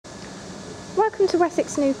Welcome to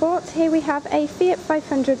Wessex Newport. Here we have a Fiat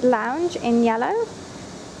 500 Lounge in yellow.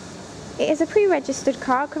 It is a pre-registered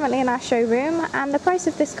car currently in our showroom, and the price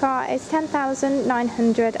of this car is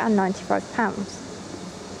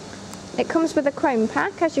 £10,995. It comes with a chrome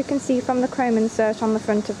pack, as you can see from the chrome insert on the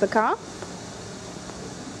front of the car.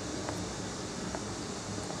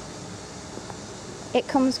 It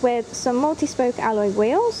comes with some multi-spoke alloy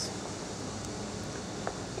wheels.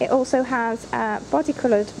 It also has body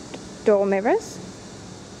coloured door mirrors,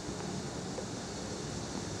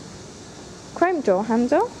 chrome door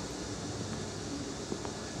handle.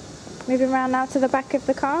 Moving around now to the back of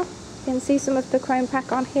the car, you can see some of the chrome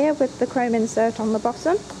pack on here with the chrome insert on the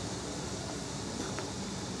bottom.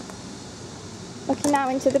 Looking now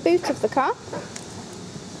into the boot of the car,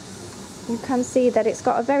 you can see that it's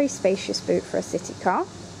got a very spacious boot for a city car,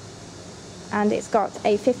 and it's got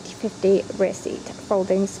a 50-50 rear seat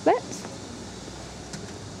folding split.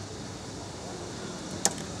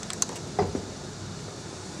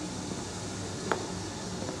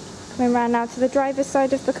 Coming around now to the driver's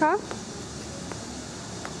side of the car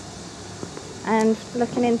and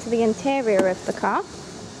looking into the interior of the car,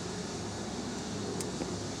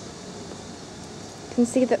 you can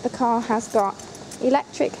see that the car has got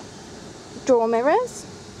electric door mirrors.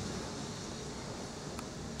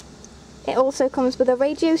 It also comes with a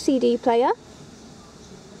radio CD player,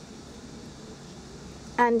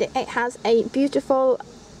 and it has a beautiful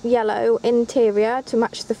yellow interior to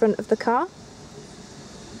match the front of the car,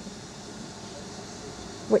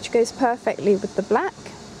 which goes perfectly with the black.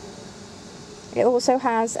 It also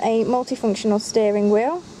has a multifunctional steering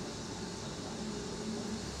wheel.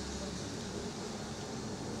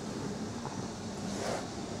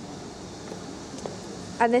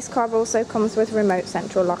 And this car also comes with remote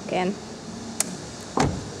central lock-in.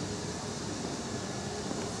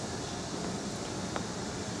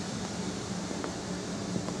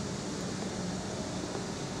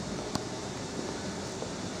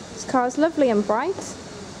 This car is lovely and bright,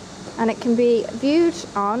 and it can be viewed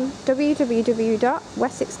on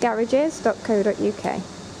www.wessexgarages.co.uk.